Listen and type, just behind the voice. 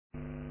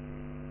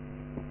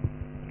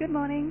Good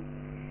morning.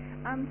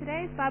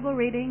 Today's Bible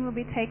reading will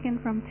be taken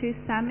from 2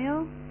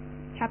 Samuel,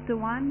 chapter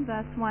 1,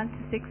 verse 1 to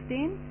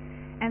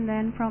 16, and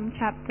then from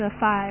chapter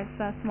 5,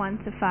 verse 1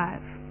 to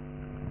 5.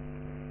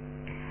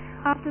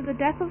 After the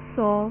death of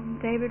Saul,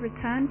 David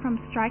returned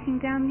from striking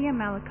down the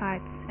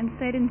Amalekites and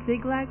stayed in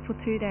Ziklag for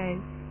 2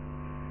 days.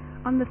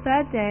 On the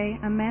third day,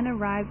 a man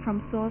arrived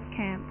from Saul's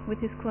camp with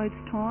his clothes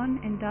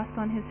torn and dust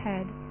on his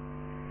head.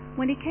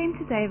 When he came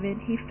to David,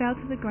 he fell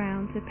to the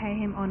ground to pay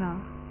him honor.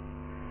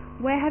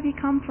 "Where have you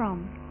come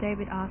from?"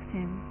 David asked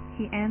him.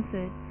 He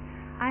answered,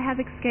 "I have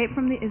escaped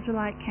from the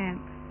Israelite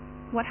camp."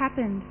 "What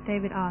happened?"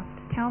 David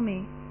asked. "Tell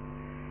me."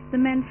 "The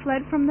men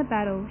fled from the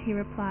battle," he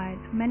replied.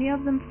 "Many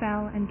of them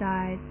fell and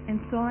died, and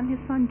Saul and his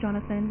son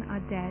Jonathan are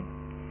dead."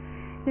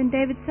 Then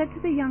David said to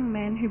the young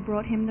man who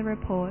brought him the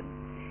report,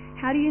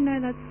 "How do you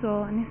know that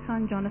Saul and his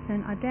son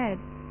Jonathan are dead?"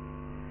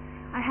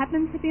 "I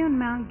happened to be on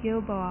Mount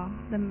Gilboa,"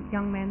 the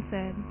young man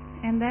said,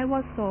 "and there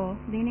was Saul,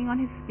 leaning on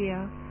his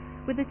spear,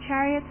 with the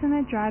chariots and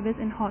their drivers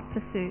in hot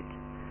pursuit.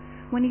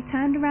 When he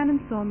turned around and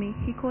saw me,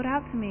 he called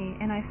out to me,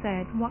 and I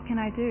said, 'What can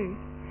I do?'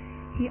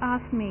 He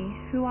asked me,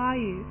 'Who are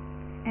you?'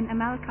 'An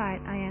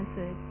Amalekite,' I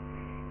answered.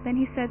 Then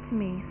he said to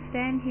me,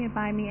 'Stand here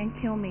by me and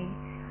kill me.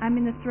 I'm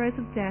in the throes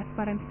of death,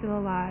 but I'm still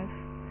alive.'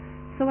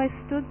 So I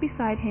stood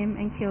beside him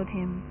and killed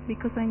him,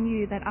 because I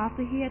knew that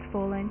after he had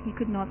fallen he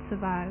could not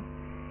survive.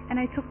 And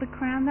I took the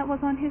crown that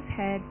was on his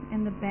head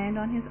and the band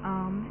on his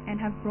arm, and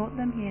have brought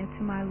them here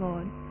to my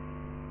Lord."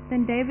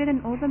 Then David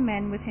and all the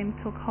men with him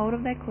took hold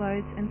of their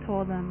clothes and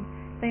tore them.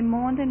 They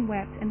mourned and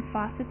wept and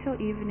fasted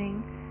till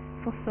evening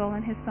for Saul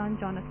and his son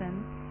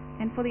Jonathan,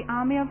 and for the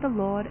army of the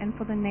Lord and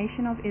for the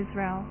nation of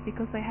Israel,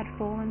 because they had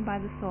fallen by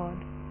the sword.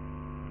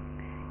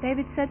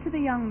 David said to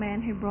the young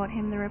man who brought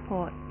him the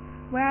report,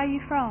 "Where are you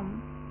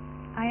from?"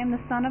 "I am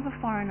the son of a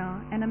foreigner,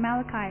 an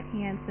Amalekite,"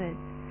 he answered.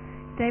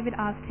 David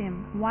asked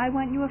him, "Why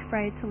weren't you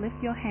afraid to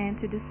lift your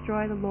hand to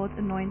destroy the Lord's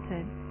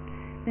anointed?"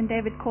 Then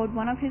David called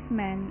one of his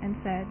men and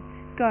said,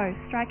 "Go,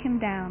 strike him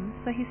down."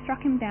 So he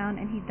struck him down,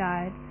 and he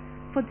died.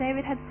 For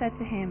David had said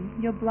to him,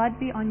 "Your blood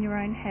be on your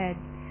own head.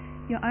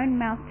 Your own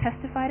mouth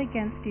testified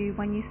against you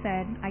when you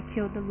said, 'I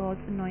killed the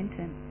Lord's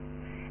anointed.'"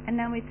 And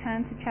now we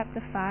turn to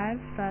chapter 5,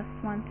 verse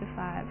 1 to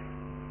 5.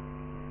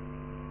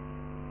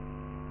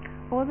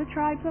 All the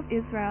tribes of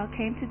Israel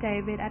came to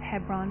David at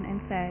Hebron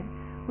and said,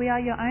 "We are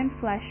your own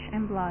flesh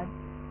and blood.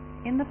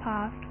 In the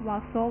past,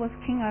 while Saul was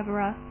king over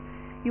us,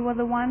 you were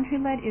the one who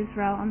led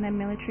Israel on their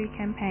military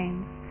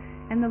campaigns.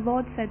 And the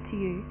Lord said to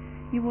you,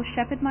 'You will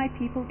shepherd my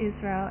people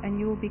Israel, and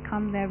you will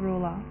become their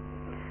ruler.'"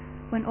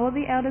 When all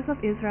the elders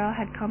of Israel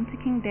had come to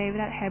King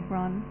David at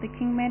Hebron, the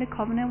king made a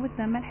covenant with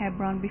them at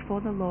Hebron before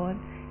the Lord,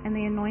 and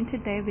they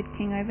anointed David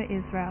king over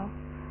Israel.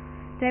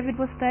 David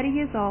was 30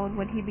 years old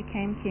when he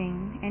became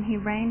king, and he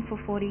reigned for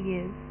 40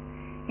 years.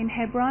 In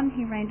Hebron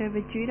he reigned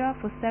over Judah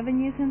for 7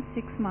 years and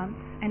 6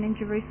 months, and in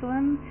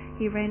Jerusalem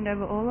he reigned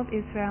over all of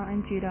Israel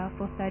and Judah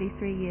for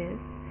 33 years.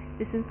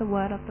 This is the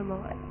word of the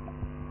Lord.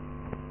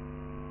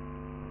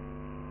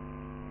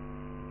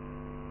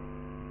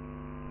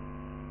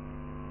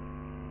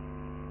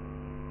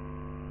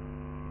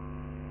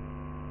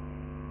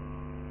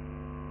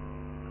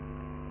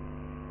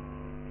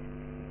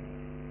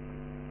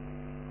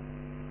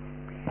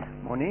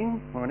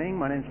 Morning.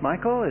 My name's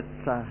Michael.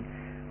 It's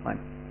my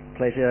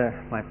pleasure,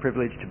 my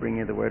privilege to bring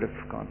you the Word of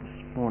God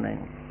this morning.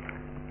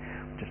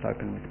 Just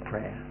open with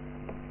prayer.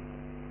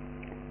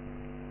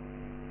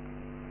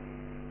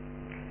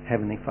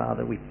 Heavenly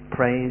Father, we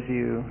praise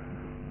you,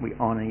 we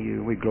honour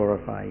you, we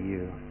glorify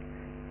you.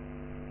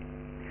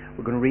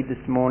 We're going to read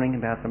this morning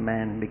about the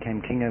man who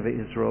became king over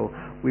Israel.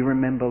 We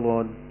remember,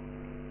 Lord,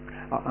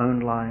 our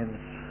own lives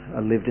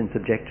are lived in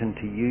subjection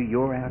to you.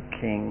 You're our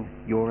King,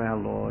 you're our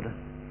Lord.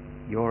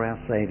 You're our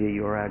Saviour,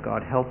 you're our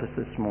God. Help us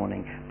this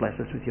morning. Bless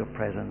us with your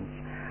presence.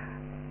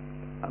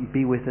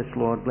 Be with us,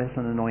 Lord. Bless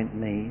and anoint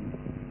me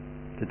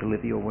to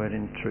deliver your word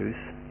in truth.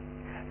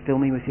 Fill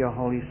me with your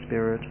Holy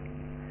Spirit.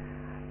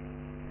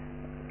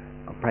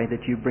 I pray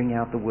that you bring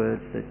out the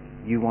words that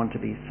you want to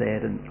be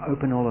said, and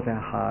open all of our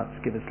hearts.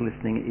 Give us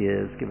listening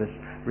ears. Give us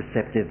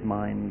receptive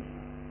minds.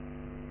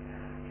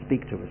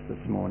 Speak to us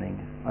this morning.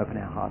 Open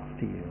our hearts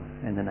to you.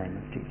 In the name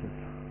of Jesus.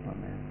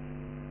 Amen.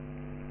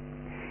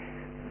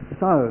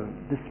 So,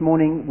 this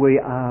morning we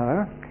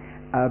are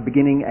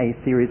beginning a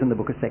series in the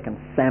book of 2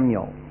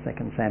 Samuel. 2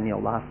 Samuel.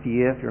 Last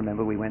year, if you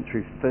remember, we went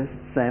through 1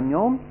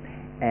 Samuel,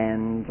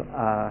 and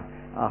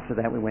after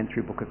that we went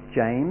through the book of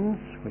James.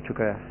 We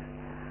took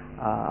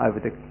over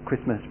the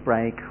Christmas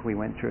break, we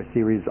went through a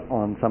series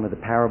on some of the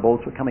parables.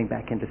 We're coming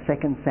back into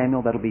 2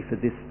 Samuel. That'll be for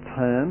this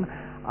term.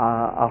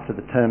 After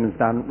the term is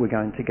done, we're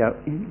going to go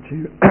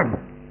into...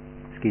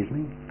 Excuse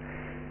me.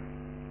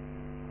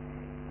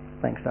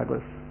 Thanks,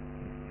 Douglas.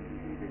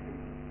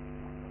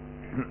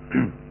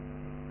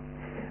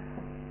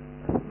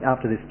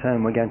 After this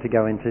term, we're going to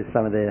go into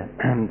some of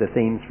the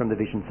themes from the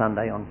Vision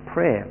Sunday on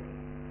prayer.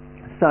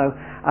 So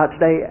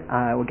today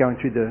we're going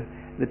through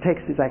the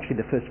text is actually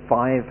the first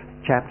 5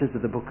 chapters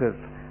of the book of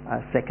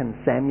 2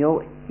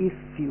 Samuel. If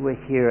you were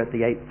here at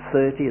the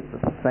 8:30, it's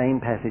the same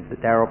passage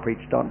that Darryl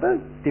preached on, but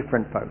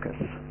different focus.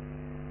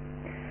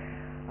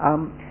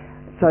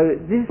 So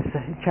these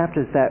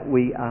chapters that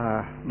we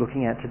are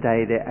looking at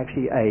today,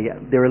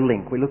 they're a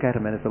link. We look at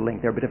them as a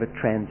link. They're a bit of a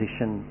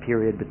transition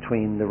period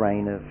between the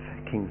reign of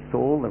King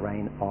Saul, the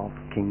reign of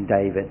King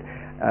David.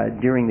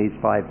 During these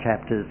 5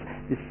 chapters,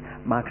 this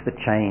marks the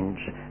change,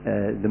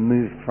 the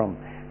move from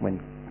when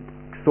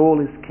Saul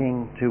is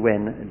king to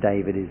when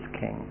David is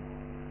king.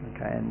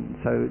 Okay, and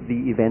so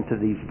the events of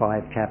these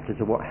 5 chapters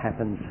are what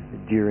happens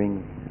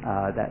during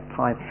that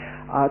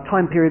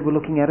time period we're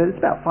looking at. It's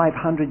about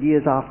 500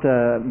 years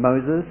after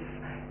Moses,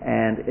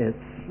 and it's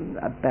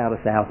about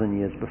 1,000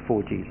 years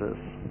before Jesus.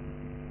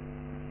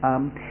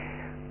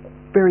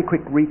 Very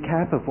quick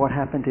recap of what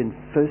happened in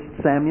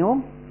 1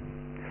 Samuel.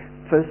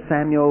 1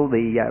 Samuel,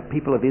 the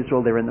people of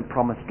Israel, they're in the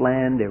promised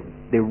land.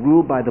 They're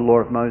ruled by the law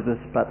of Moses,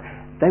 but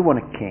they want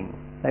a king.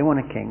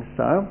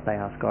 So they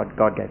asked God.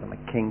 God gave them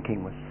a king.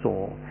 King was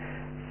Saul.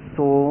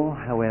 Saul,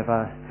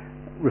 however,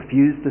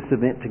 refused to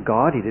submit to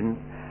God.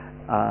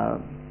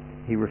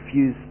 He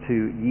refused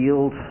to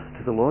yield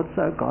to the Lord,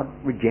 so God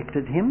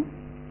rejected him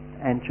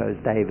and chose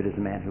David as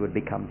the man who would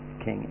become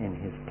king in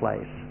his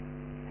place.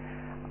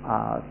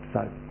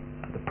 So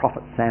the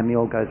prophet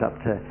Samuel goes up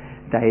to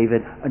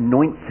David,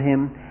 anoints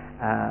him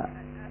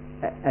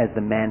as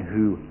the man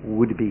who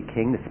would be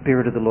king. The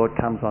Spirit of the Lord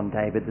comes on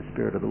David. The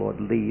Spirit of the Lord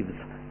leaves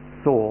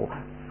Saul.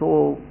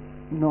 Saul,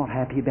 not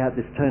happy about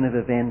this turn of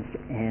events,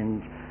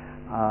 and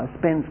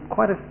spends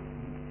quite a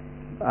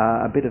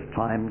bit of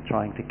time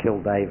trying to kill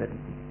David.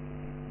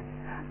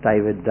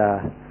 David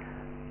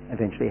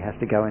eventually has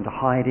to go into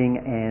hiding,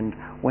 and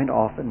went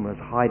off and was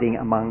hiding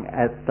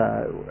at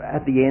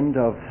the end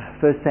of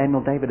 1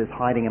 Samuel. David is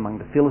hiding among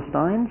the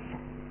Philistines,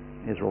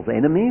 Israel's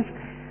enemies,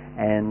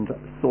 and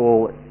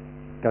Saul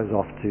goes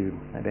off to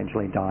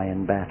eventually die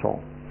in battle.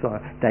 So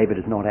David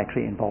is not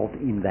actually involved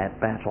in that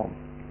battle.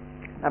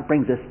 That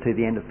brings us to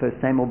the end of 1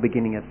 Samuel,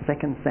 beginning of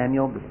 2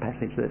 Samuel, this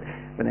passage that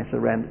Vanessa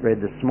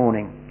read this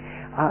morning.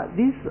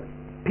 These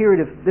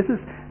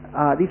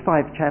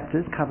 5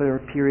 chapters cover a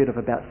period of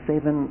about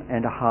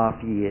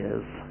 7.5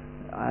 years.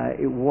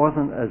 It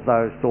wasn't as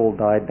though Saul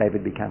died,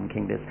 David became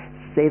king. There's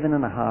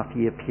 7.5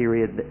 year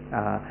period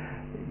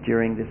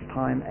during this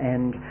time,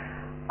 and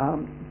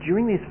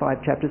during these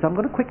 5 chapters, I'm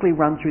going to quickly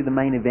run through the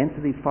main events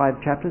of these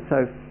 5 chapters,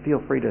 so feel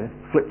free to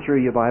flip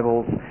through your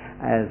Bibles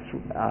as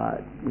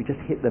we just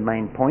hit the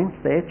main points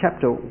there.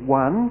 Chapter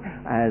 1,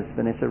 as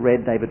Vanessa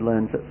read, David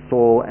learns that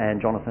Saul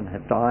and Jonathan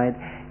have died.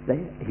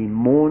 He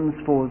mourns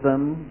for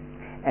them,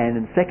 and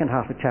in the second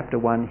half of chapter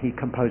 1, he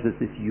composes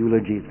this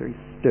eulogy. It's very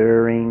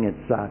stirring.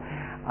 It's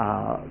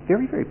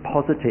very, very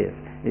positive,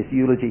 this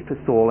eulogy for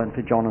Saul and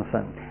for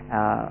Jonathan.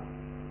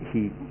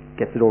 He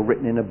gets it all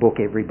written in a book.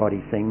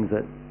 Everybody sings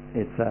it.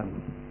 It's a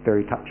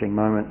very touching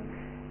moment.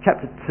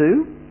 Chapter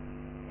 2,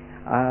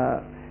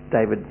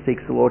 David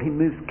seeks the Lord. He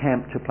moves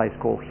camp to a place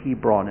called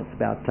Hebron. It's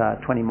about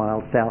 20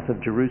 miles south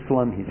of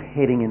Jerusalem. He's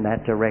heading in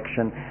that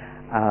direction.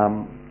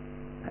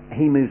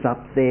 He moves up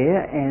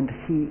there, and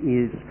he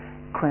is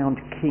crowned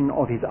king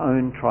of his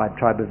own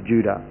tribe of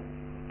Judah.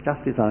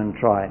 Just his own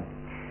tribe.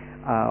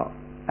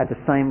 At the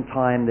same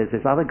time, there's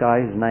this other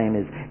guy whose name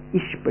is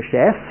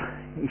Ishbosheth.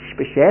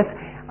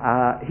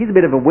 He's a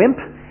bit of a wimp,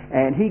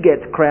 and he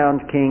gets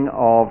crowned king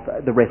of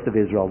the rest of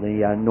Israel,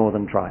 the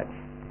northern tribes.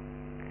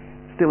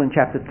 Still in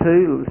chapter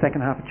 2, the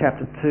second half of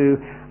chapter 2,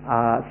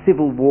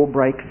 civil war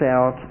breaks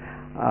out,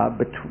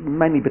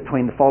 mainly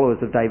between the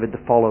followers of David,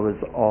 the followers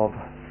of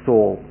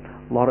Saul.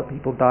 A lot of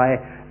people die.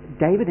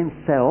 David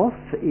himself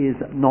is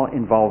not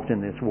involved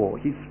in this war.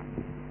 He's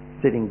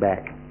sitting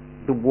back.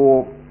 The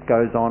war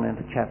goes on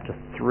into chapter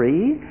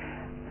 3.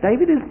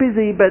 David is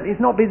busy, but he's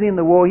not busy in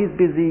the war. He's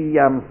busy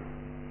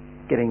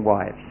getting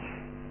wives.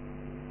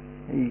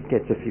 He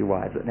gets a few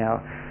wives. Now,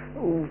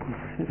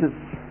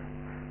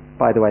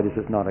 by the way, this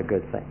is not a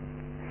good thing.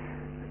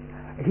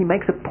 He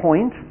makes a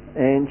point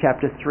in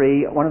chapter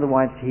 3. One of the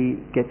wives he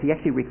gets, he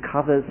actually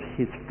recovers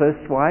his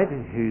first wife,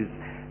 whose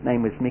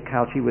name was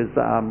Michal. She was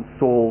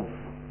Saul's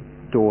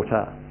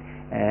daughter.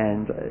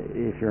 And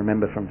if you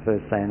remember from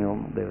 1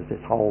 Samuel, there was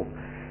this whole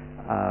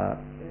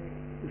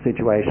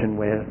situation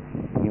where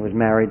he was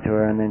married to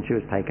her and then she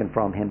was taken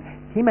from him.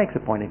 He makes a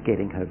point of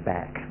getting her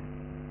back.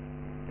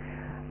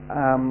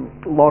 A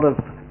lot of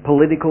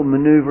political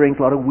maneuverings,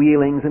 a lot of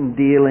wheelings and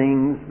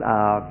dealings,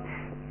 a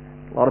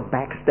lot of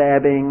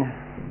backstabbing,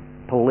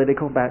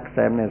 political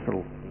backstabbing. There's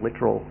a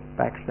literal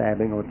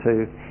backstabbing or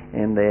two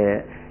in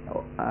there.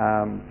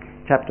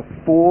 Chapter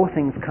 4,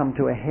 things come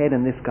to a head,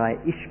 and this guy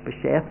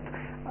Ishbosheth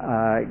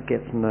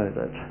gets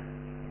murdered.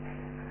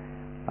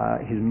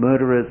 His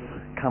murderers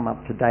come up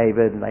to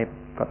David, and they've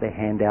got their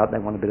hand out. They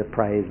want a bit of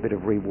praise, a bit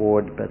of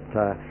reward, but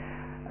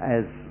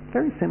as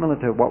very similar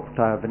to what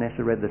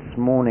Vanessa read this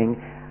morning,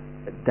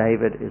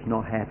 David is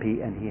not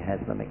happy and he has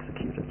them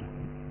executed.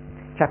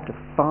 Chapter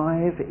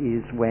 5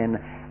 is when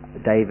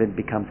David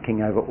becomes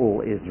king over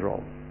all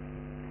Israel.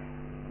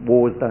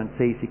 Wars don't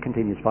cease. He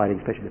continues fighting,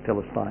 especially the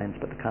Philistines,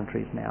 but the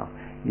country is now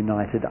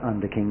united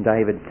under King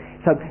David.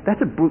 So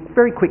that's a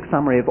very quick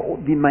summary of all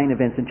the main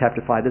events in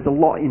chapter 5. There's a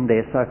lot in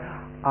there. So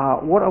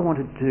what I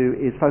wanted to do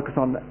is focus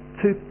on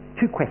two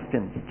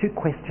questions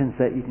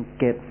that you can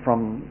get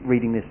from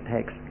reading this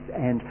text.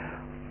 And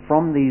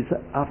from these,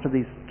 after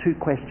these two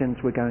questions,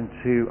 we're going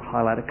to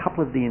highlight a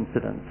couple of the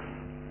incidents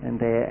and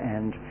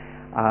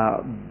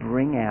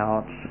bring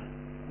out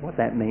what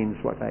that means,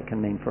 what that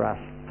can mean for us.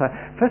 So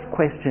first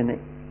question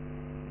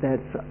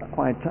that's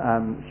quite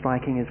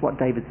striking is what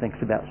David thinks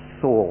about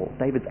Saul,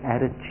 David's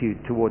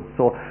attitude towards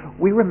Saul.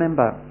 We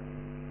remember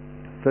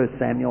from 1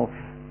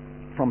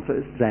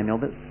 Samuel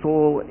that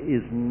Saul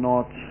is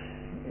not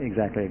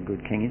exactly a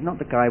good king. He's not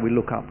the guy we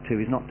look up to.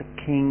 He's not the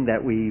king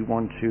that we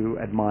want to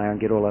admire and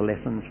get all our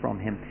lessons from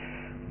him.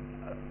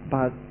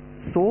 But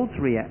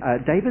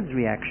David's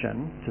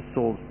reaction to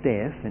Saul's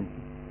death in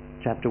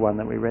chapter 1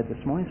 that we read this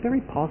morning is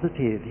very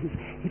positive.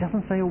 He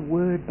doesn't say a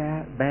word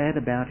bad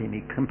about him.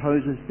 He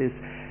composes this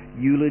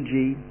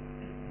eulogy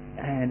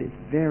and it's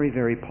very,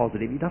 very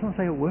positive. He doesn't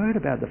say a word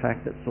about the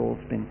fact that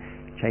Saul's been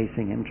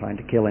chasing him, trying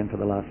to kill him for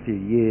the last few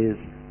years.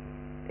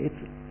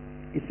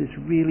 It's this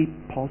really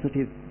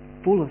positive,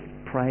 full of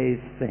praise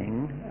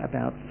thing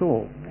about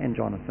Saul and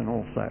Jonathan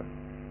also.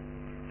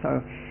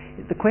 So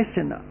the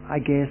question, I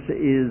guess,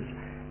 is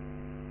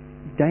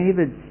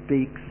David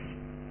speaks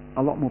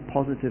a lot more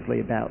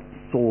positively about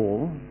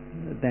Saul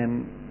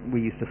than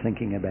we used to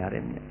thinking about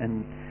him,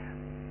 and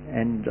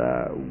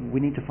we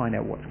need to find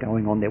out what's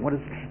going on there. What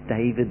does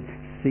David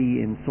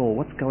see in Saul?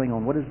 What's going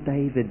on? What does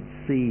David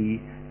see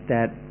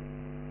that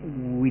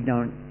we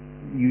don't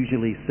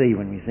usually see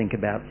when we think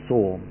about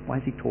Saul? Why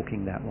is he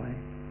talking that way?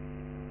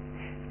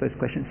 First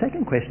question.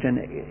 Second question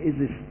is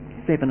this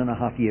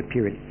 7.5 year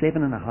period.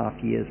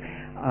 7.5 years.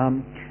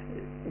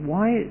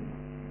 Why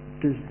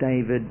does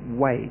David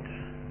wait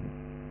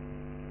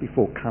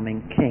before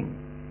coming king?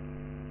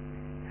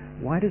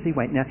 Why does he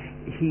wait? Now,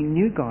 he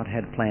knew God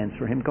had plans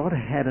for him. God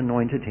had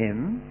anointed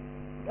him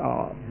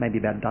maybe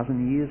about a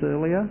dozen years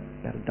earlier,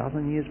 about a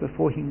dozen years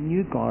before. He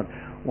knew God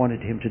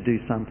wanted him to do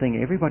something.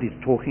 Everybody's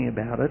talking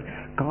about it.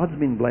 God's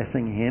been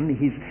blessing him.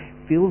 He's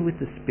filled with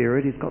the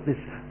Spirit. He's got this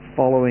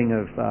following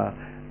of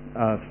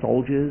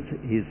soldiers.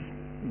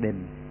 They're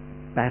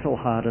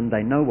battle-hardened.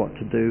 They know what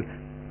to do.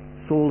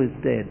 Saul is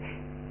dead.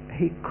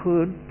 He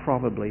could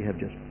probably have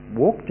just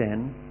walked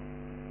in,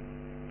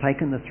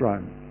 taken the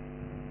throne.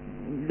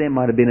 There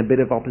might have been a bit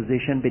of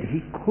opposition, but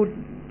he could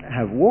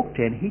have walked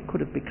in. He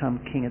could have become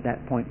king at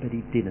that point, but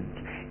he didn't.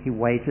 He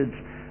waited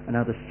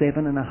another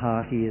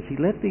 7.5 years. He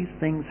let these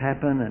things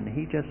happen, and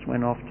he just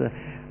went off to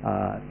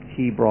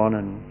Hebron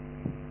and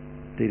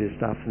did his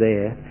stuff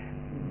there.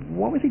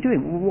 What was he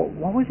doing?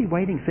 What was he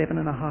waiting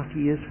 7.5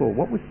 years for?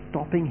 What was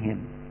stopping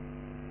him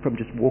from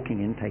just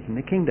walking in, taking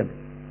the kingdom?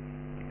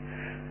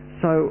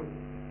 So,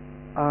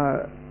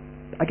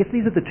 I guess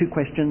these are the two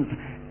questions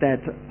that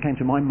came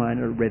to my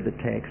mind when I read the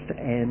text,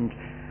 and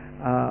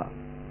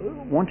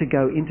want to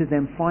go into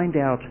them, find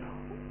out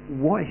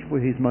what were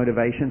his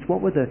motivations,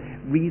 what were the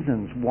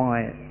reasons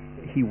why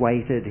he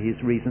waited,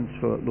 his reasons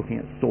for looking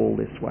at Saul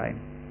this way.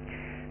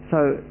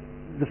 So,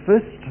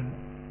 firstly,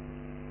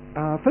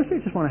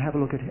 I just want to have a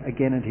look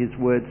again at his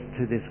words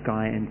to this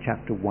guy in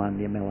chapter 1,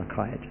 the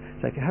Amalekite.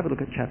 So if you have a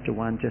look at chapter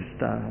 1, just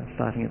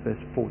starting at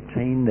verse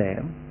 14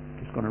 there,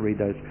 just going to read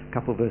those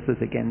couple of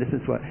verses again. This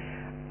is what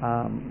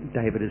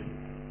David is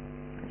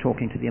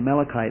talking to the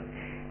Amalekite.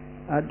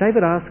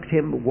 David asked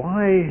him,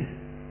 "Why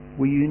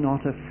were you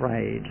not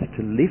afraid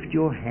to lift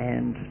your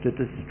hand to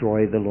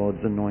destroy the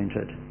Lord's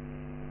anointed?"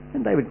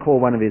 And David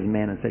called one of his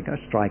men and said, "Go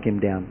strike him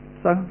down."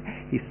 So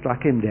he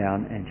struck him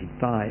down and he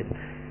died.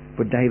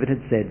 For David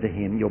had said to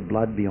him, "Your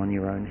blood be on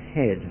your own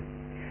head.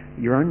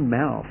 Your own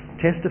mouth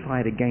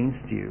testified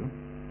against you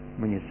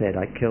when you said,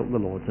 'I killed the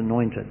Lord's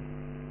anointed.'"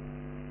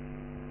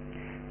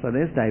 So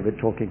there's David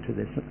talking to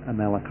this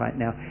Amalekite.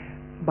 Now,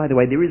 by the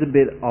way, there is a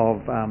bit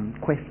of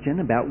question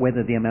about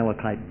whether the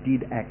Amalekite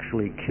did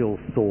actually kill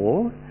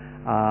Saul.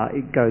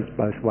 It goes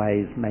both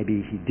ways.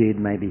 Maybe he did,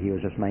 maybe he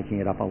was just making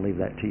it up. I'll leave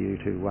that to you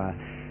to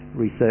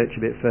research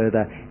a bit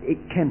further. It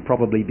can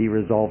probably be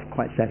resolved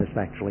quite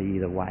satisfactorily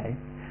either way.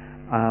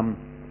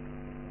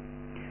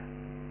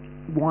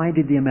 Why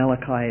did the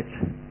Amalekite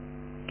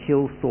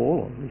kill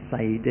Saul, or at least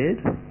say he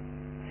did?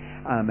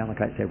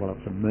 Amalekite said, well, it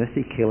was a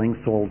mercy killing.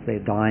 Saul's there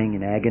dying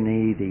in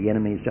agony. The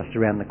enemy's just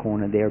around the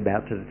corner. They're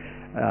about to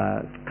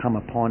come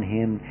upon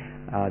him.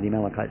 The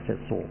Amalekite said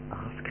Saul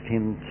asked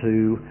him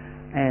to.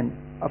 And,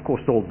 of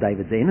course, Saul's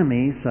David's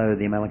enemy, so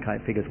the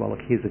Amalekite figures, well,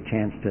 look, here's a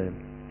chance to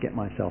get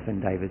myself in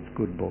David's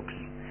good books.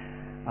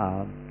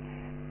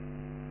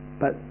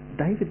 But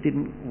David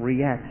didn't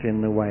react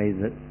in the way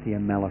that the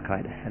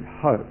Amalekite had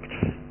hoped.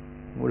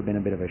 It would have been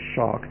a bit of a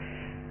shock.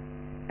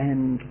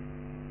 And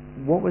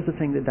what was the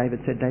thing that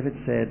David said? David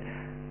said,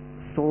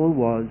 Saul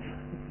was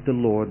the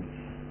Lord's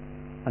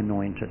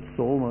anointed.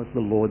 Saul was the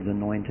Lord's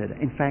anointed.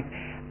 In fact,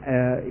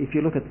 if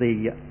you look at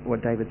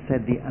what David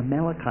said, the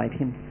Amalekite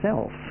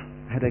himself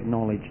had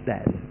acknowledged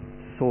that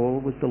Saul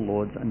was the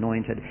Lord's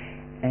anointed.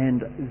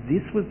 And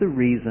this was the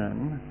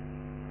reason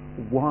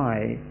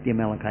why the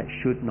Amalekite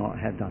should not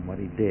have done what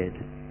he did.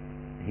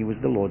 He was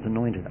the Lord's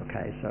anointed.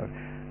 Okay, so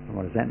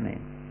what does that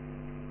mean?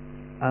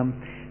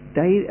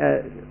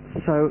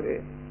 So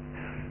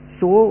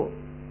Saul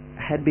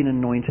had been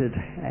anointed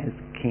as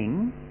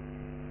king.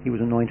 He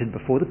was anointed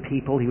before the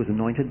people. He was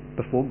anointed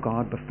before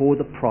God, before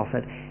the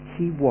prophet.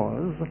 He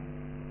was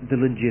the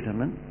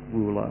legitimate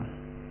ruler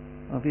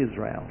of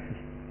Israel.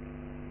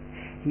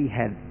 He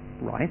had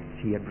rights,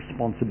 he had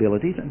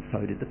responsibilities, and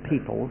so did the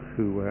people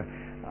who were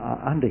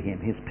under him,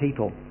 his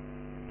people.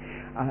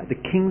 The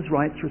king's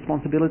rights,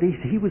 responsibilities,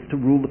 he was to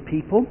rule the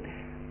people,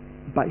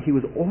 but he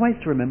was always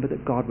to remember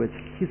that God was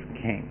his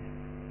king.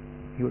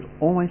 He was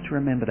always to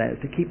remember that,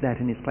 to keep that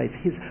in his place.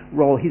 His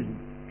role, his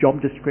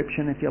job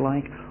description, if you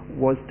like,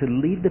 was to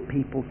lead the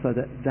people so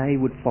that they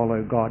would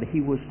follow God.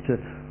 He was to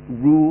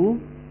rule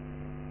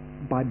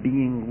by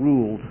being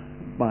ruled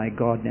by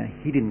God. Now,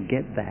 he didn't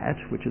get that,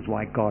 which is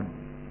why God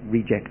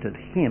rejected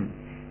him.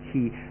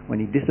 When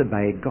he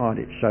disobeyed God,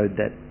 it showed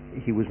that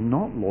he was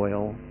not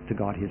loyal to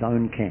God, his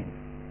own king.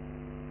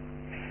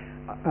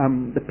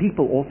 The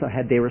people also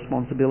had their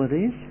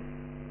responsibilities.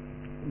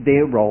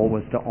 Their role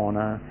was to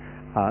honor,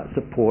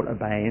 support,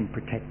 obey, and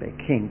protect their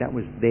king. That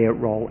was their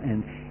role,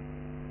 and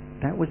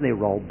that was their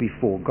role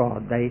before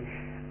God. They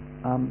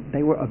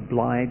were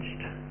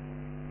obliged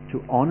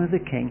to honor the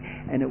king,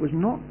 and it was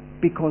not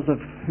because of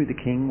who the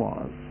king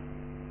was,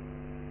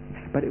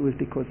 but it was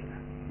because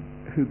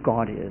who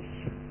God is.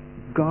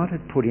 God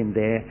had put him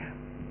there.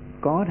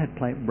 God had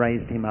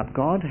raised him up.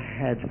 God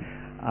had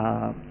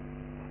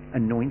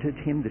anointed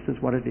him. This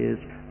is what it is.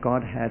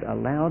 God had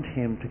allowed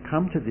him to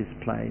come to this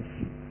place,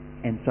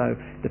 and so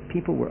the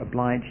people were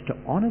obliged to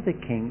honor the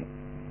king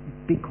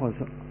because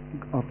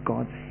of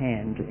God's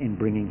hand in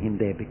bringing him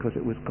there, because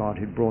it was God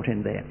who brought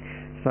him there.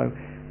 So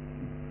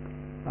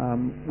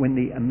when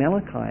the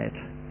Amalekite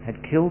had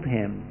killed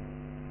him,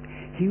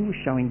 he was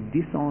showing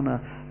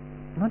dishonor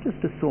not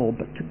just to Saul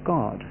but to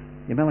God.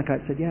 The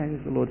Amalekite said, yeah, he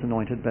was the Lord's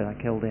anointed, but I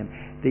killed him.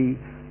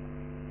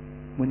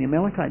 When the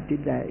Amalekite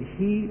did that,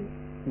 he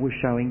was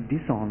showing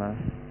dishonor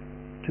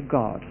to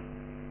God,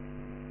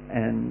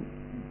 and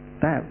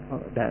that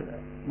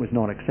was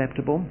not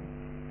acceptable,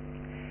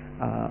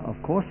 of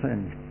course,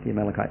 and the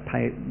Amalekite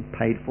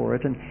paid for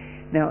it. And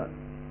now,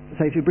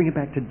 so if you bring it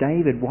back to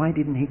David, why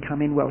didn't he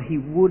come in? Well, he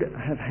would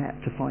have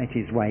had to fight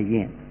his way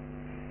in.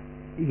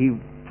 He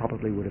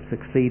probably would have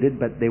succeeded,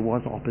 but there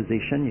was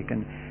opposition. You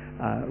can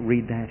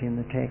read that in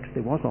the text.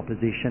 There was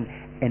opposition,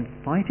 and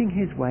fighting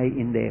his way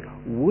in there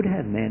would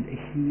have meant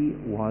he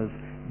was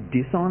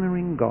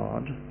dishonoring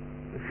God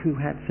who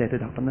had set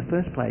it up in the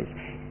first place.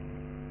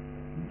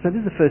 So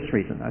this is the first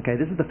reason, okay?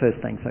 This is the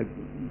first thing. So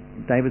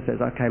David says,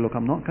 okay, look,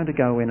 I'm not going to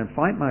go in and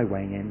fight my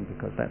way in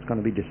because that's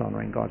going to be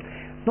dishonoring God.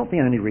 It's not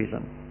the only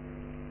reason.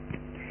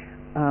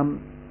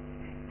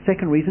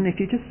 Second reason, if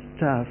you just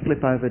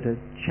flip over to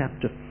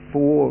chapter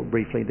 4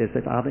 briefly, there's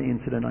that other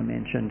incident I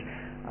mentioned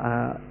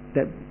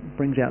that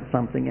brings out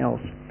something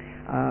else.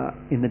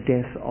 In the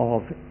death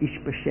of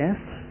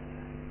Ishbosheth,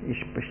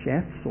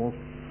 Saul's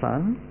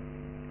son.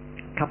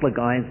 A couple of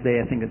guys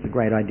there think it's a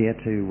great idea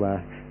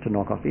to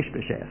knock off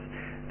Ishbosheth.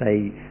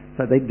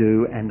 So they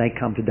do, and they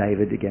come to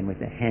David again with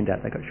their hand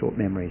out. They've got short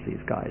memories,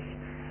 these guys.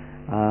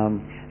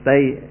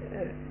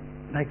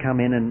 They come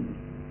in, and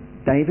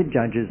David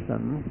judges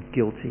them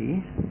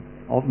guilty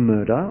of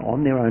murder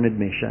on their own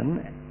admission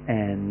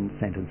and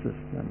sentences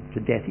them to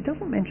death. He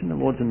doesn't mention the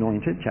Lord's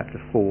anointed, chapter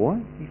 4.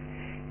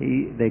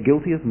 They're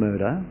guilty of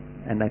murder,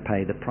 and they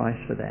pay the price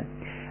for that.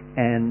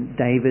 And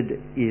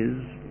David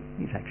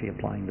he's actually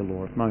applying the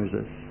law of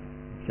Moses.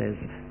 It says,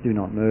 do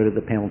not murder.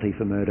 The penalty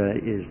for murder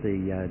is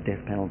the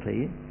death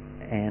penalty.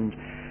 And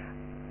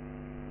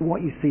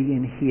what you see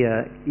in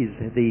here is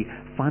the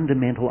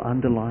fundamental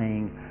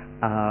underlying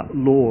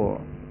law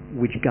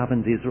which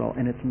governs Israel,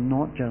 and it's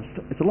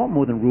a lot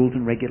more than rules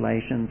and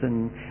regulations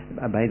and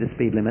obey the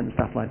speed limit and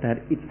stuff like that.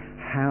 It's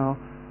how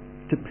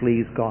to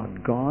please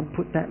God. God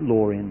put that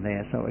law in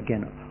there. So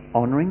again,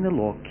 honoring the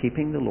law,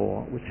 keeping the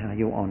law was how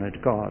you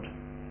honored God.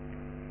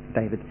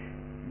 David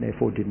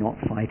therefore did not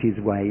fight his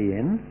way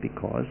in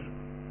because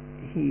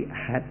he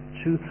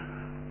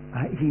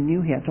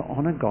knew he had to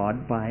honor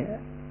God by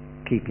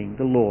keeping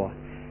the law.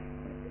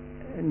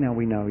 Now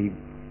we know he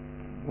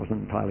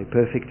wasn't entirely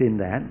perfect in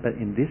that, but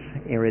in this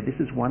area, this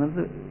is one of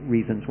the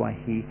reasons why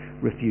he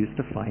refused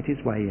to fight his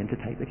way in to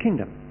take the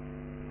kingdom.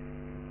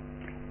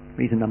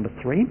 Reason number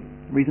three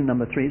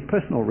is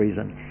personal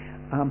reason.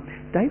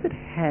 David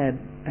had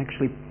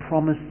actually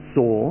promised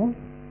Saul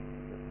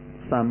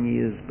some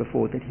years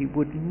before that he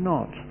would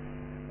not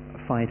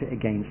fight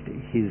against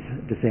his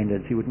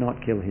descendants. He would not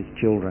kill his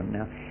children.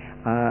 Now,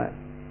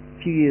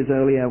 a few years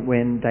earlier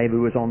when David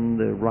was on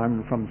the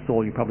run from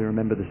Saul, you probably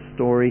remember the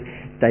story.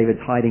 David's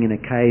hiding in a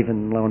cave,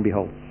 and lo and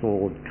behold,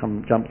 Saul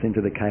jumps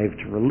into the cave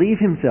to relieve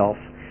himself.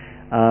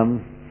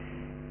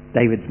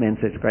 David's men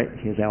says, great,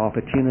 here's our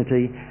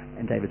opportunity.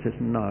 And David says,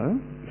 no,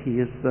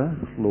 he is the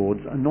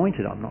Lord's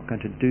anointed. I'm not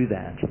going to do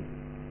that.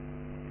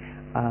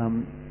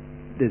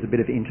 There's a bit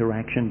of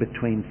interaction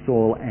between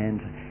Saul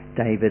and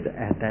David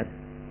at that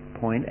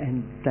point,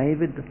 and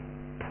David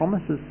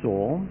promises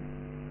Saul,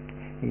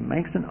 he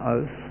makes an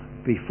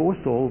oath before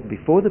Saul,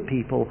 before the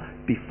people,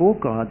 before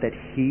God, that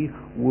he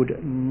would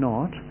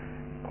not,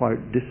 quote,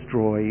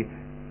 destroy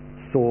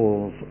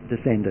Saul's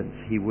descendants.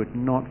 He would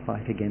not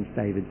fight against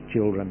David's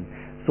children.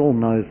 Saul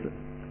knows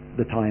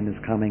the time is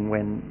coming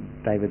when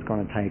David's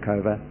going to take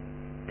over.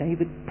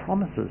 David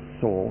promises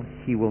Saul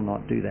he will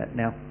not do that.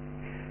 Now,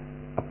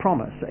 a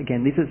promise,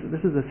 again, this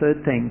is the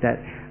third thing that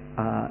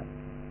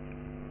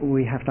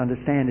we have to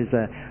understand, is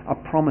a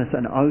promise,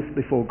 an oath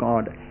before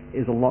God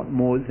is a lot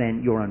more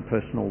than your own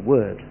personal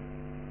word.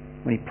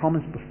 When he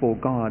promised before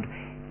God,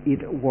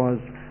 it was,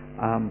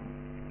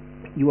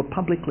 you were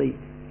publicly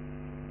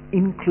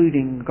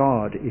including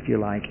God, if you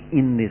like,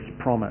 in this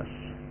promise.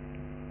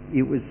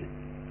 It was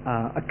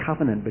a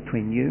covenant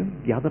between you,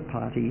 the other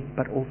party,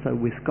 but also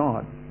with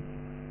God.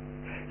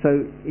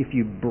 So if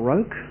you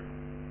broke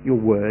your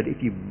word,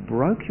 if you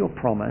broke your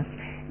promise,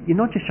 you're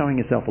not just showing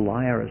yourself a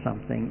liar or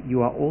something,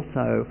 you are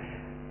also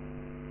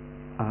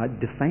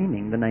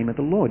defaming the name of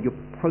the Lord. You're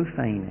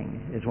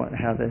profaning, is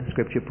how the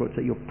scripture puts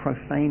it. You're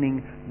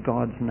profaning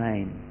God's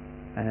name,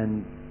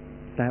 and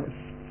that was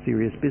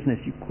serious business.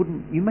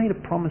 You made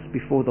a promise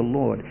before the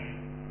Lord,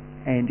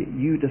 and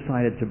you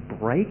decided to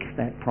break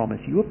that promise.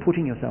 You were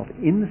putting yourself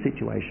in the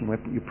situation where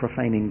you're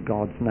profaning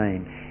God's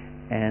name,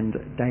 and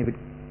David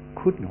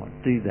could not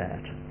do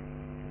that.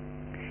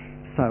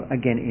 So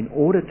again, in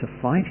order to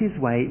fight his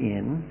way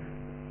in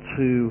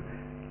to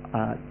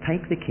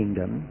take the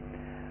kingdom,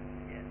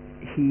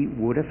 he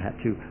would have had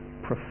to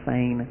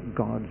profane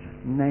God's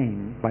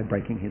name by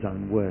breaking his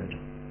own word.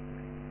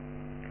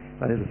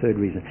 So there's a third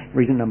reason.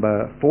 Reason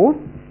number 4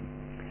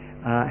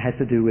 has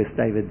to do with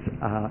David's,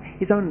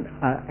 his own,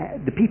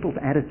 the people's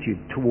attitude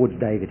towards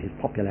David, his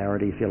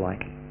popularity, if you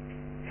like.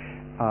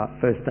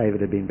 First,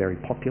 David had been very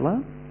popular,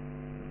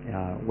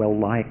 well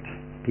liked,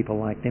 people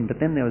liked him, but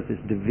then there was this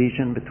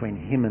division between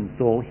him and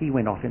Saul. He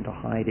went off into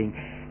hiding,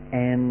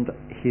 and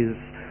his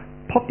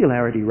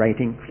popularity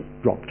rating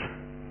dropped.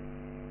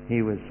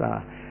 He was,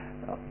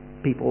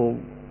 people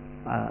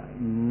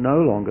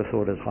no longer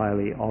thought as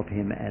highly of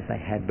him as they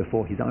had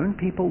before. His own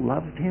people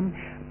loved him,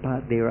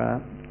 but there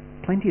are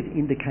plenty of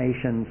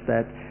indications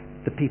that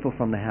the people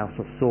from the house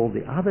of Saul,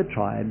 the other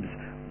tribes,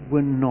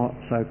 were not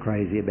so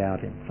crazy about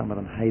him. Some of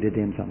them hated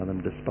him, some of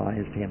them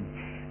despised him.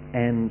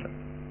 And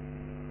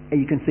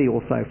you can see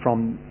also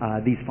from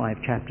these 5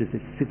 chapters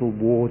this civil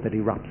war that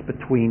erupts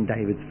between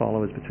David's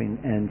followers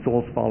and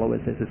Saul's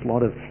followers. There's this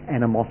lot of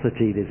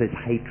animosity, there's this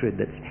hatred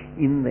that's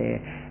in there.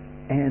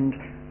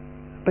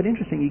 But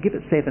interesting, you give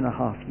it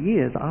 7.5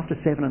 years. After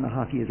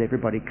 7.5 years,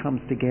 everybody comes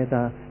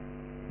together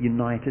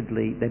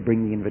unitedly. They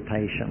bring the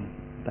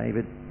invitation.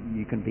 David,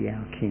 you can be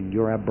our king.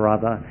 You're our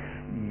brother.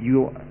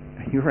 You're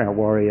our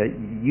warrior.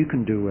 You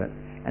can do it.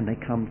 And they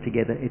come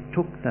together. It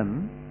took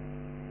them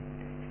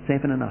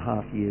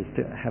 7.5 years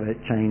to have a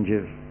change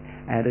of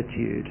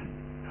attitude.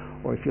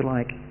 Or if you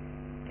like,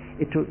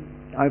 it took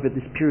over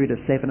this period of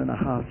 7.5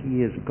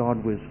 years,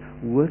 God was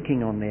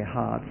working on their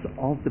hearts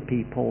of the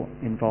people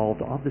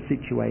involved, of the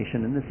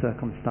situation and the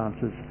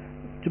circumstances,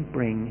 to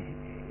bring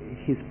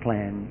his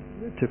plan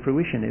to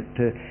fruition,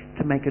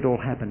 to make it all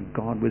happen.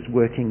 God was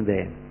working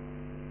there.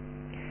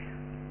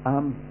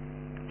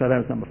 So that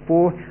was number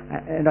 4.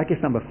 And I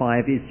guess number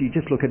 5 is you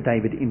just look at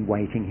David in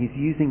waiting. He's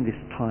using this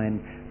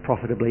time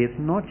profitably. It's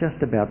not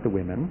just about the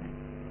women.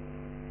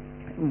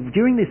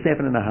 During this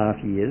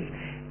 7.5 years,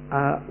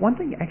 one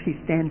thing that actually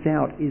stands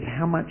out is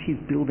how much he's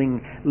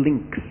building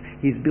links.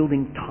 He's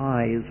building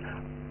ties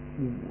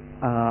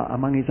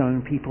among his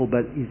own people,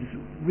 but is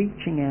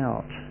reaching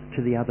out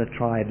to the other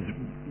tribes.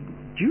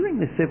 During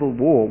the civil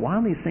war,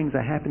 while these things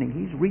are happening,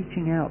 he's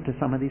reaching out to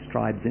some of these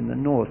tribes in the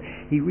north.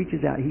 He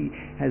reaches out, he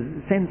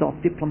sends off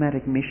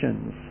diplomatic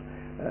missions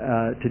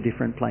to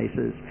different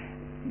places,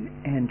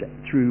 and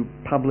through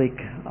public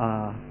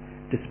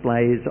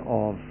displays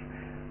of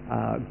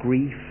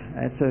grief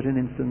at certain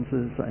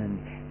instances, and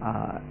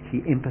he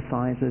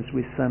empathizes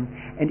with them.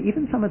 And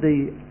even some of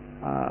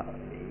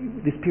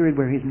this period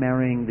where he's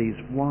marrying these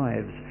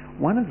wives,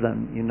 one of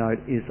them, you note,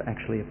 is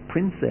actually a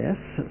princess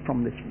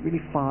from this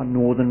really far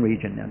northern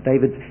region. Now,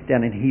 David's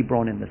down in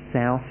Hebron in the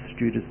south,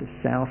 Judah's the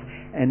south,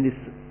 and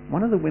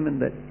one of the women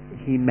that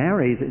he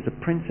marries is a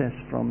princess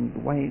from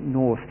way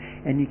north,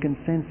 and you can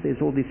sense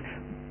there's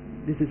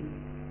this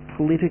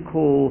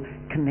political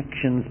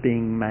connections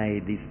being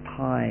made, these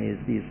ties,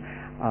 these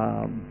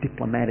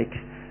diplomatic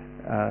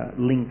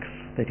links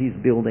that he's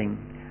building.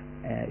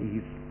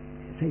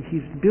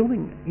 He's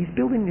building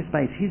this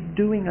base. He's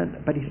doing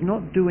it, but he's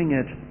not doing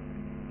it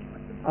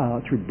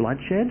through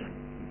bloodshed.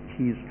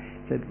 He's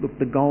said, look,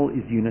 the goal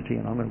is unity,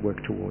 and I'm going to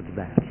work towards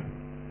that.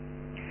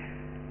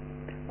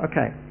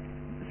 Okay,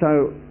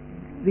 so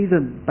these are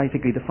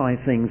basically the 5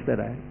 things that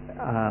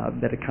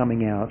are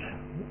coming out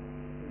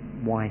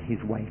why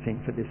he's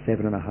waiting for this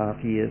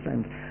 7.5 years.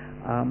 And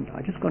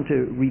I just want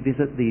to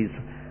revisit these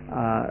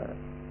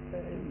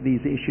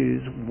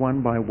issues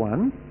one by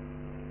one,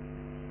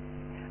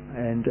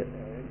 and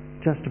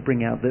just to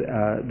bring out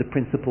the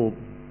principal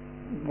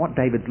what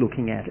David's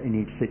looking at in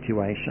each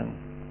situation.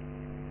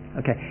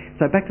 Okay,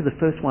 so back to the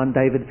first one,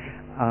 David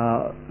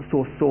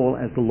saw Saul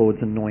as the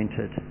Lord's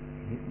anointed.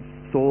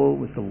 Saul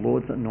was the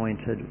Lord's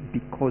anointed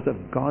because of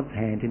God's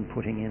hand in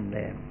putting him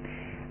there.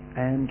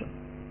 And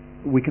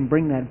we can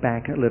bring that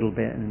back a little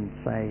bit and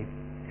say,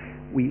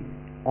 we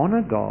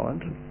honor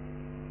God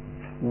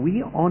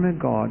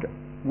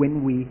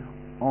when we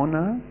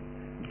honor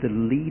the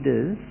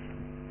leaders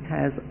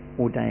has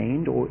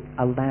ordained or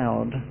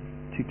allowed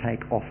to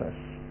take office.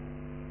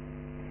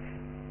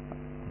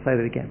 I'll say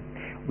that again.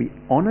 We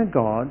honor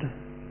God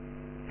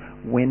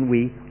when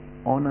we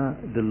honor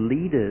the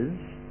leaders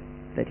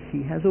that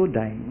he has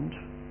ordained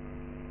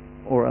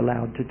or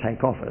allowed to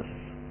take office.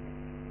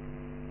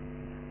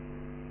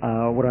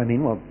 What do I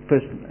mean? Well,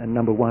 first,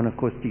 number one, of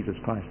course, Jesus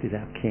Christ is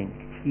our King.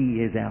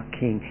 He is our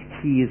King.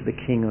 He is the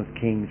King of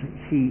Kings.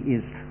 He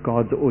is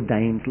God's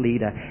ordained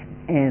leader.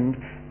 And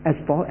as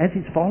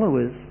his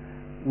followers,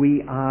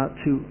 we are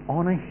to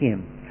honor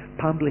him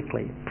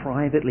publicly,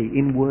 privately,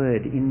 in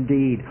word, in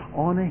deed.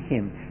 Honor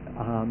him.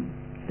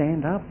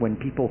 Stand up when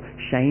people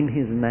shame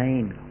his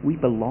name. We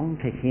belong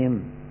to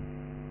him.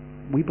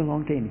 We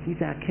belong to him.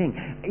 He's our King.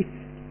 If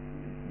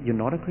you're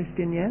not a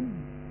Christian yet,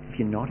 if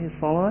you're not his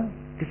follower,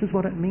 this is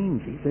what it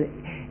means.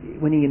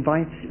 When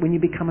you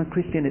become a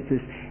Christian, it's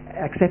this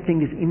accepting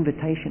this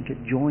invitation to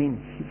join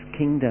his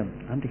kingdom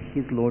under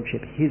his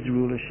lordship, his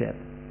rulership.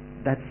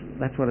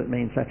 That's what it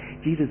means. So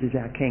Jesus is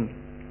our King.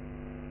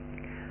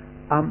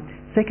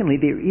 Secondly,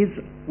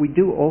 we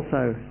do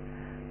also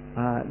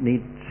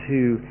need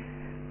to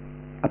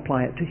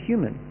apply it to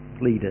human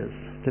leaders,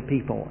 to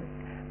people.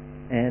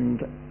 And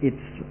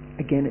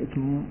it's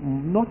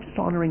not just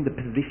honoring the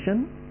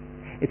position,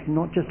 it's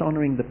not just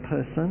honoring the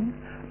person,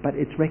 but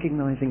it's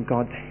recognizing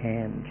God's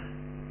hand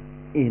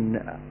in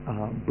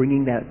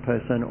bringing that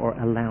person or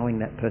allowing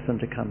that person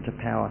to come to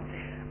power.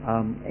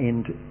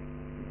 And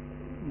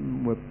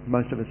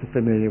most of us are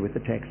familiar with the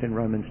text in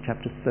Romans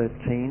chapter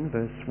 13,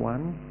 verse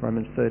 1.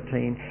 Romans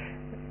 13,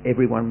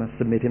 everyone must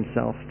submit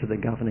himself to the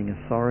governing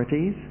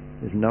authorities.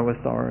 There is no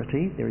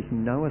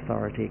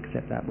authority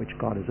except that which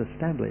God has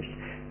established.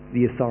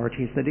 The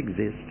authorities that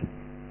exist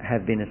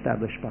have been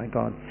established by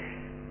God.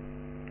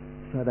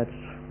 So that's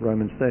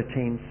Romans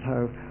 13.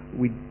 So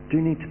we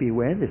do need to be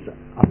aware this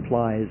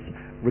applies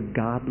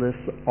regardless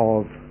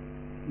of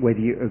whether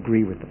you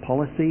agree with the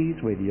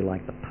policies, whether you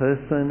like the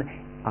person,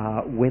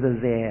 whether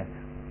they're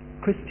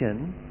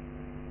Christian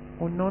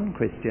or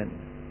non-Christian.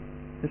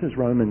 This is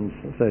Romans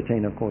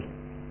 13, of course.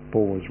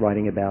 Paul was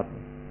writing about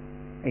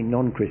a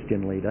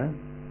non-Christian leader.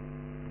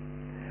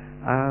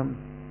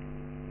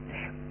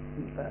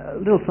 A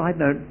little side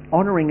note,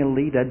 honoring a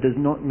leader does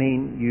not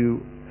mean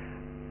you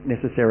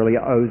necessarily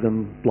owe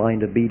them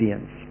blind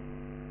obedience.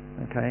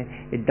 Okay?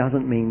 It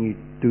doesn't mean you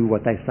do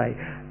what they say.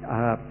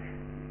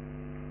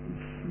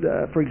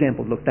 For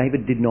example, look,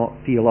 David did not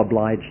feel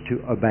obliged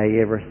to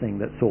obey everything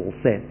that Saul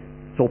said.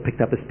 Saul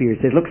picked up a spear and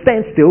said, "Look,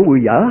 stand still, will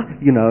ya?"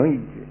 You know,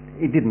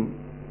 he didn't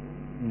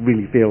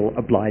really feel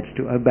obliged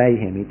to obey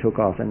him. He took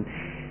off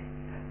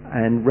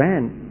and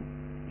ran.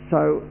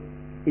 So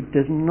it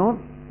does not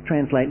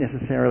translate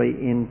necessarily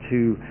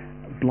into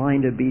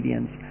blind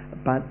obedience,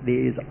 but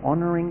there is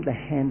honouring the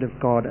hand of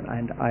God,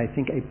 and I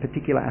think a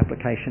particular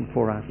application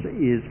for us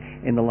is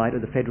in the light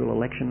of the federal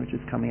election, which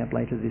is coming up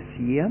later this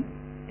year.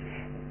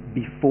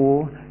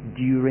 Before,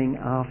 during,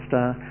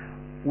 after,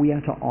 we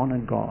are to honour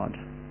God.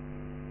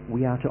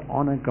 We are to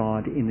honour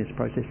God in this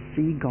process,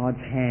 see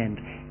God's hand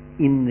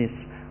in this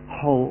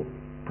whole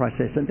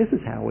process. And this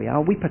is how we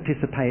are. We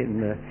participate in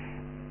the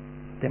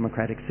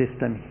democratic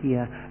system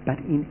here, but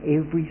in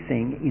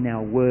everything, in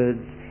our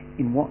words,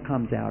 in what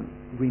comes out,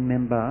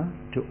 remember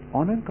to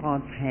honour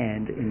God's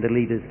hand in the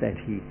leaders that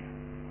he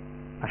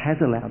has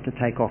allowed to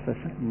take office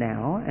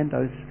now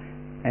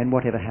and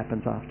whatever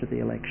happens after the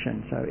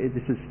election. So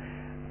this is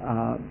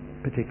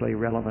particularly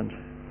relevant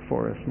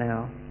for us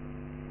now.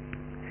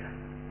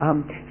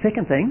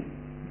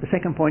 The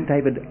second point,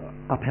 David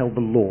upheld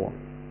the law.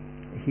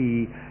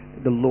 The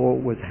law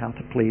was how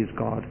to please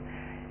God.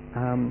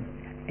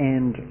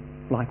 And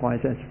likewise,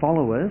 as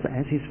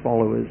his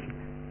followers,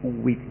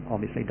 we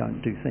obviously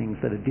don't do things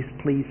that are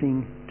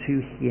displeasing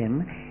to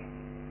him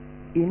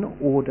in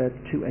order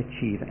to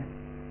achieve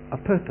a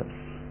purpose.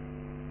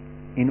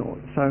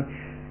 So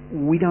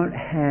we don't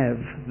have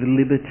the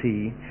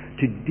liberty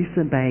to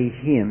disobey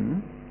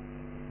him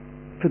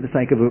for the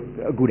sake of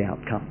a good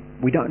outcome.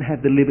 We don't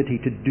have the liberty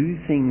to do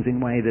things in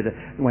ways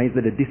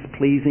that are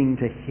displeasing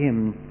to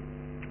him,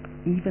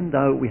 even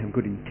though we have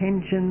good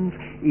intentions,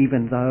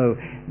 even though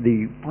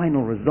the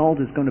final result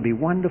is going to be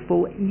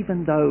wonderful,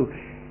 even though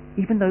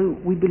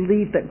we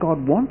believe that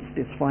God wants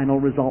this final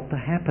result to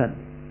happen.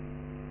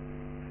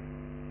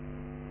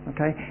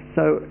 Okay?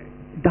 So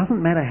it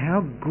doesn't matter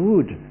how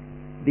good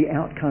the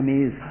outcome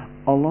is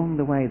along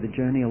the way, the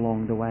journey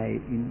along the way,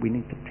 we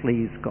need to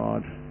please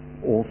God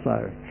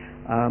also.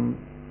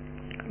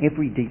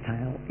 every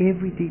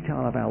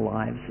detail of our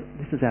lives.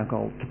 This is our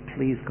goal, to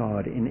please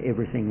God in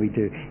everything we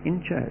do,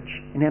 in church,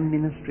 in our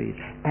ministries,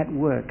 at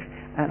work,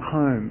 at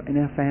home, in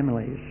our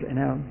families, in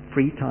our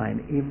free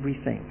time,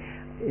 everything.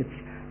 It's,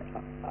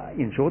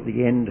 in short,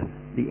 the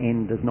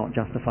end does not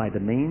justify the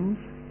means.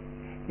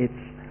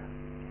 It's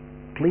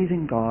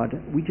pleasing God.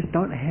 We just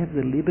don't have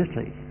the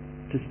liberty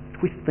to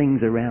twist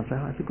things around, say,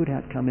 it's a good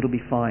outcome, it'll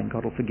be fine,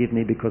 God will forgive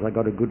me because I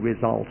got a good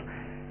result.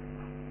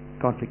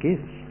 God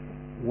forgives.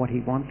 What he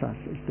wants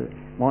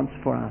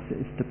for us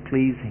is to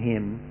please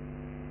him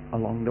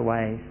along the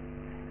way.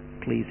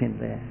 Please him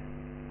there.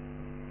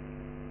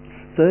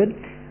 Third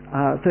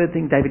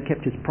thing, David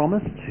kept his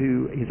promise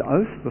to his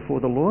oath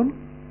before the Lord.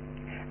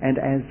 And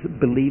as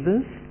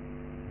believers,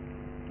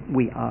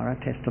 we are a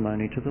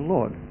testimony to the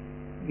Lord.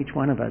 Each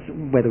one of us,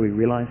 whether we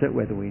realize it,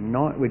 whether we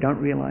don't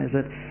realize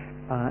it,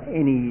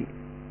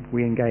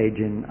 we engage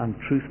in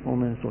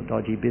untruthfulness or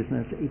dodgy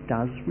business, it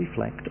does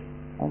reflect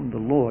on the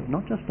Lord,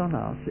 not just on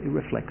us, it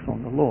reflects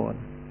on the Lord.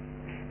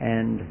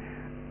 And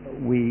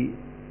we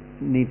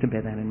need to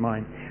bear that in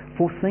mind.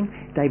 Fourth thing,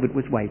 David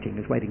was waiting. He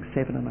was waiting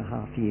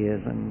 7.5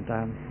 years, and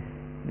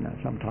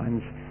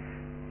sometimes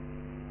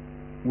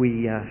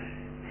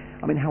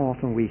how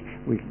often we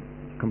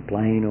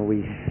complain or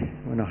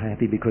we're not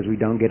happy because we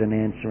don't get an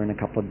answer in a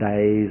couple of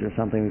days or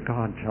something.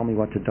 God, tell me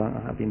what to do.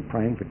 I've been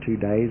praying for 2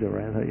 days or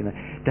rather.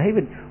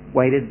 David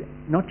waited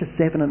not just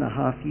 7.5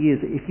 years.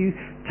 If you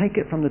take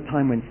it from the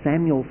time when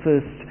Samuel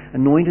first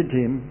anointed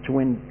him to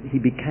when he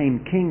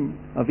became king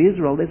of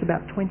Israel, there's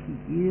about 20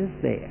 years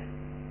there.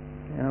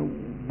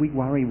 We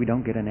worry we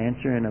don't get an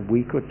answer in a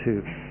week or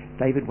two.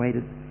 David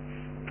waited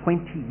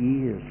 20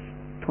 years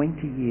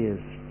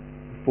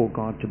for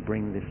God to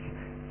bring this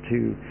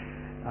to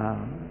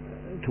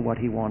what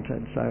he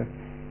wanted. So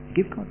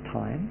give God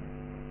time.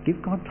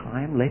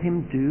 Let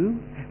him do.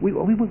 We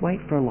wait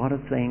for a lot of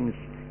things.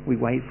 We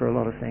wait for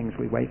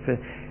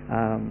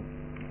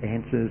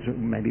answers,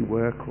 maybe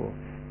work or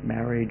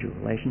marriage or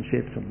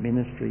relationships or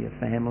ministry or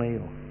family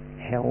or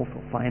health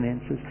or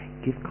finances.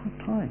 Give God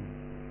time.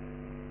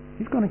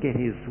 He's going to get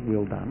his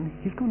will done.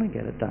 He's going to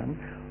get it done.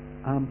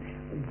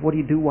 What do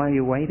you do while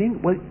you're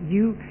waiting? Well,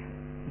 you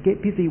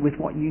get busy with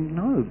what you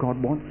know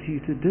God wants you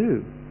to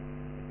do.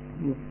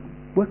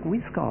 Work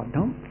with God.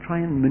 Don't try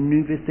and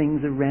maneuver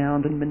things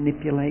around and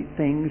manipulate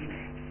things.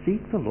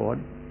 Seek the Lord.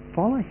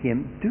 Follow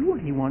him. Do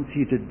what he wants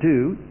you to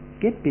do.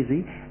 Get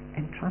busy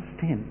and trust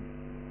him.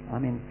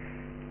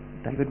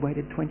 David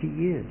waited 20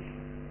 years.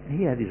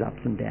 He had his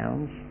ups and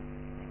downs.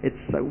 It's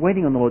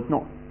waiting on the Lord,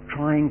 not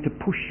trying to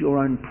push your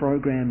own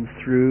program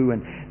through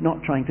and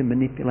not trying to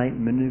manipulate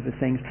and maneuver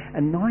things,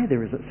 and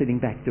neither is it sitting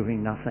back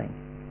doing nothing.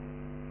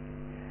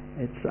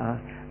 It's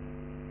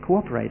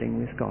cooperating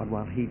with God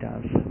while he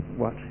does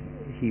what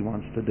he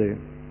wants to do.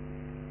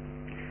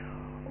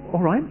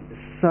 All right,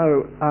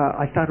 so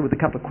I started with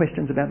a couple of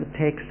questions about the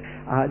text.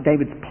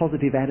 David's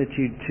positive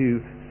attitude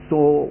to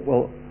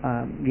Saul,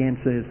 the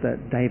answer is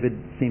that David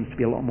seems to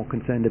be a lot more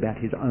concerned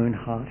about his own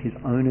heart, his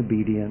own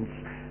obedience,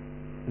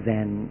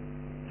 than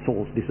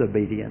Saul's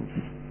disobedience.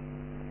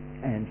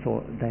 And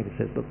so David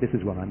says, look, this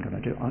is what I'm going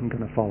to do. I'm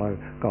going to follow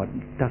God.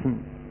 It doesn't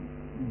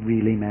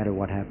really matter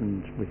what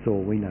happened with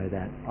Saul. We know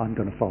that. I'm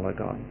going to follow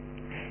God.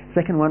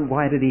 Second one,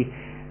 why did he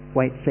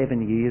wait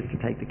 7 years to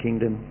take the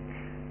kingdom?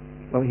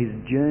 Well, his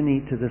journey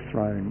to the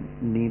throne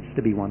needs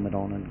to be one that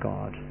honoured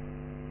God.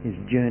 His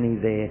journey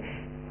there,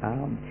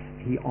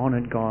 he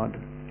honoured God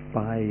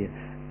by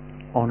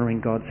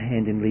honouring God's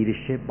hand in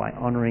leadership, by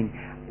honouring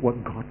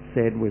what God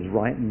said was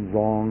right and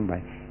wrong,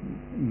 by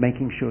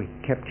making sure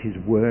he kept his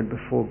word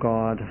before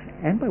God,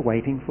 and by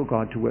waiting for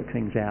God to work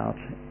things out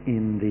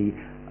in the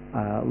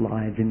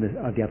lives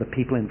of the other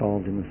people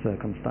involved in the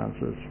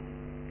circumstances.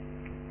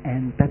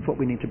 And that's what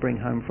we need to bring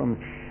home from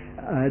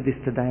this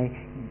today,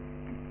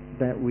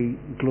 that we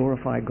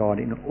glorify God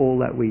in all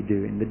that we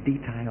do, in the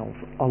details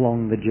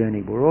along the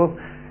journey. We're all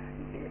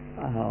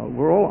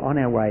on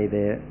our way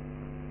there.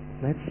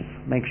 Let's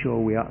make sure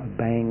we are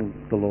obeying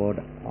the Lord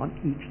on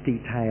each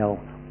detail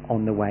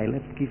on the way.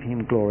 Let's give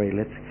him glory.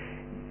 Let's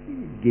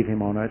give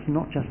him honor. It's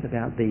not just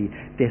about the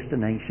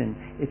destination,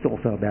 it's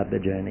also about the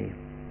journey.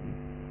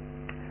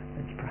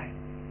 Let's pray.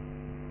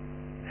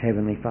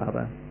 Heavenly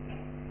Father,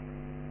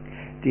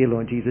 dear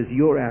Lord Jesus,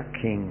 you're our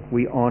King.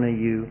 We honor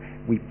you.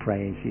 We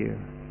praise you.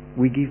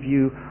 We give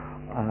you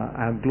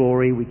our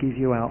glory. We give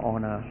you our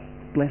honor.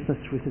 Bless us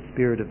with a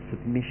spirit of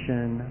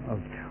submission,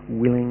 of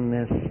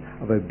willingness,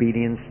 of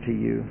obedience to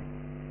you.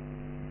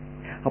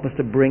 Help us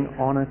to bring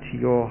honor to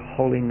your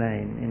holy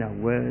name in our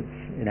words,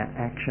 in our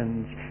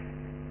actions,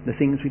 the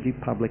things we do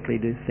publicly,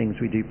 the things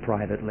we do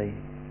privately.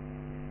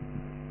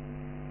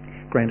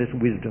 Grant us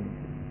wisdom.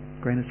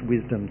 Grant us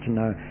wisdom to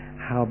know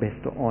how best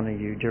to honor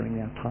you during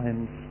our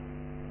times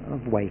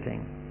of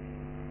waiting.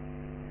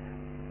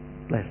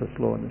 Bless us,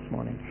 Lord, this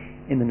morning.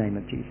 In the name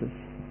of Jesus.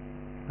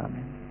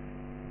 Amen.